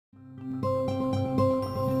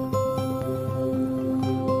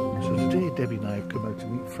Debbie and I have come out to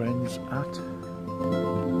meet friends at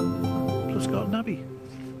Pluscarden Abbey.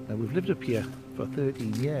 Now we've lived up here for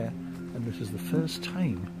 13 years and this is the first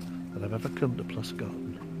time that I've ever come to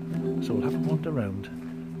Pluscarden. So we'll have a wander around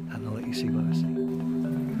and I'll let you see what I see.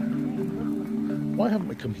 Why haven't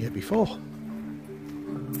we come here before?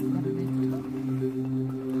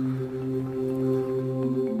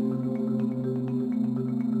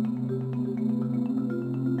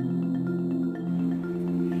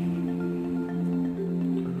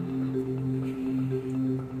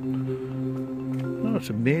 Oh, it's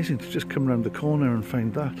amazing to just come around the corner and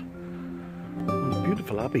find that. It's a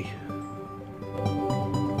beautiful abbey.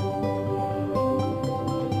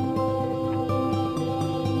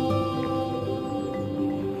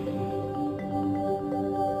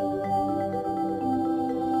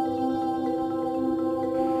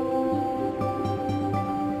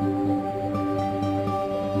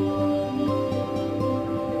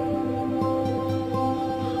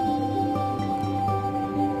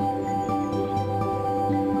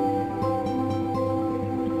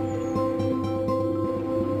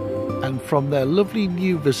 And from their lovely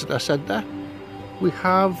new visitor centre, we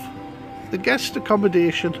have the guest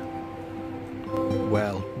accommodation.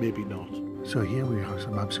 Well, maybe not. So here we have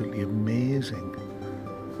some absolutely amazing,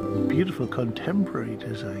 beautiful contemporary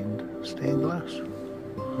designed stained glass.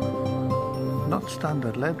 Not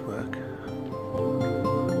standard lead work.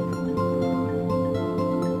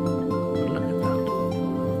 But look at that.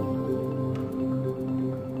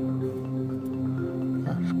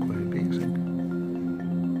 That's quite amazing.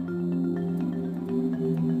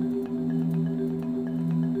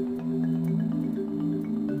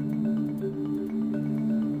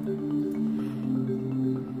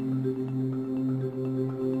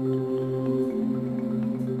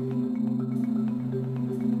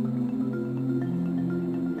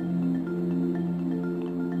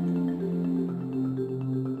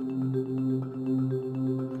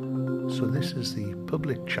 So this is the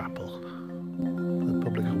public chapel. The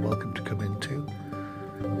public are welcome to come into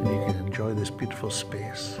and you can enjoy this beautiful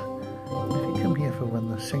space. If you come here for when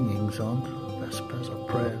the singing's on, vespers or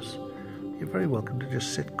prayers, you're very welcome to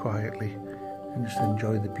just sit quietly and just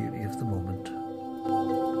enjoy the beauty of the moment.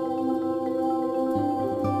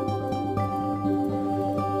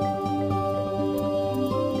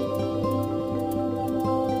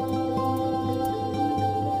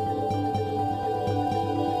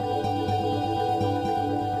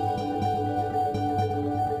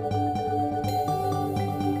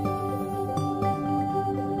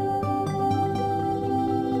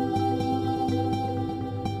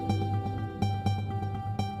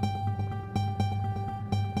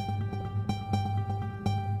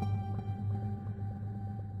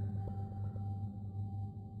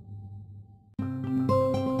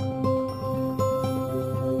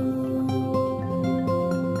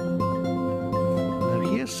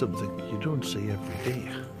 Something you don't see every day.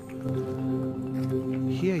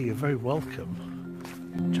 Here you're very welcome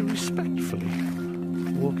to respectfully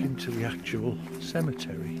walk into the actual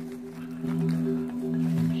cemetery.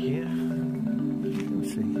 And here, as you can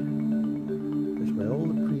see, is where all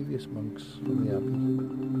the previous monks from the abbey,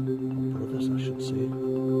 or brothers I should say,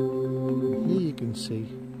 and here you can see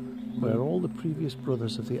where all the previous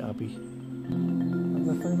brothers of the abbey have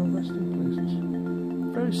their final resting places.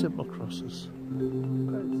 Very simple crosses.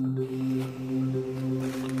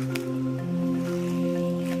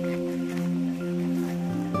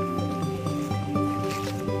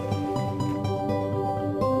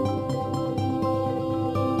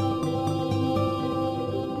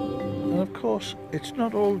 And of course, it's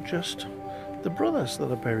not all just the brothers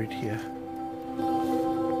that are buried here.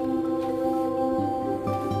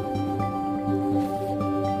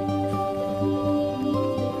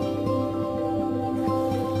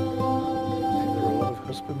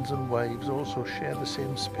 Husbands and wives also share the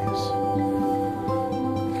same space.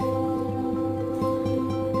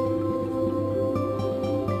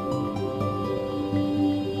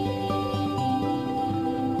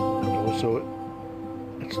 And also,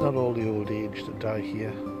 it's not all the old age that die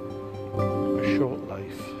here. A short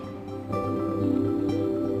life.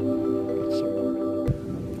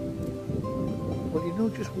 Well, you know,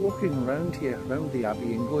 just walking around here, around the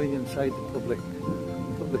abbey and going inside the public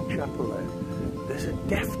chapel there's a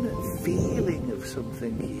definite feeling of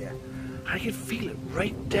something here. I can feel it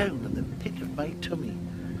right down in the pit of my tummy.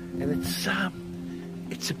 And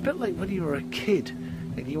it's a bit like when you were a kid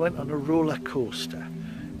and you went on a roller coaster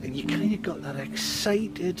and you kind of got that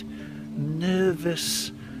excited,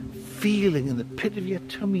 nervous feeling in the pit of your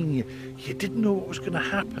tummy and you didn't know what was going to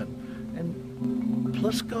happen. And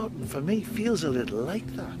Pluscarden for me feels a little like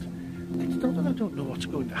that. It's not that I don't know what's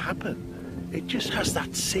going to happen. it just has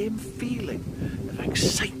that same feeling of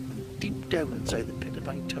excitement deep down inside the pit of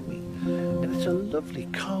my tummy. And it's a lovely,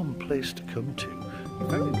 calm place to come to. You're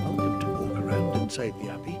very welcome to walk around inside the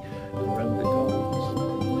Abbey and around the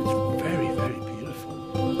gardens. It's very, very beautiful.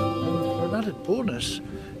 And for an added bonus,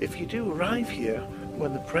 if you do arrive here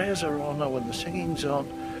when the prayers are on or when the singing's on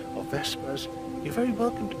or Vespers, you're very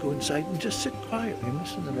welcome to go inside and just sit quietly and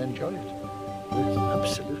listen and enjoy it. It's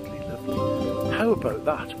absolutely lovely. How about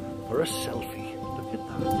that for a selfie? Look at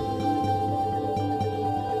that.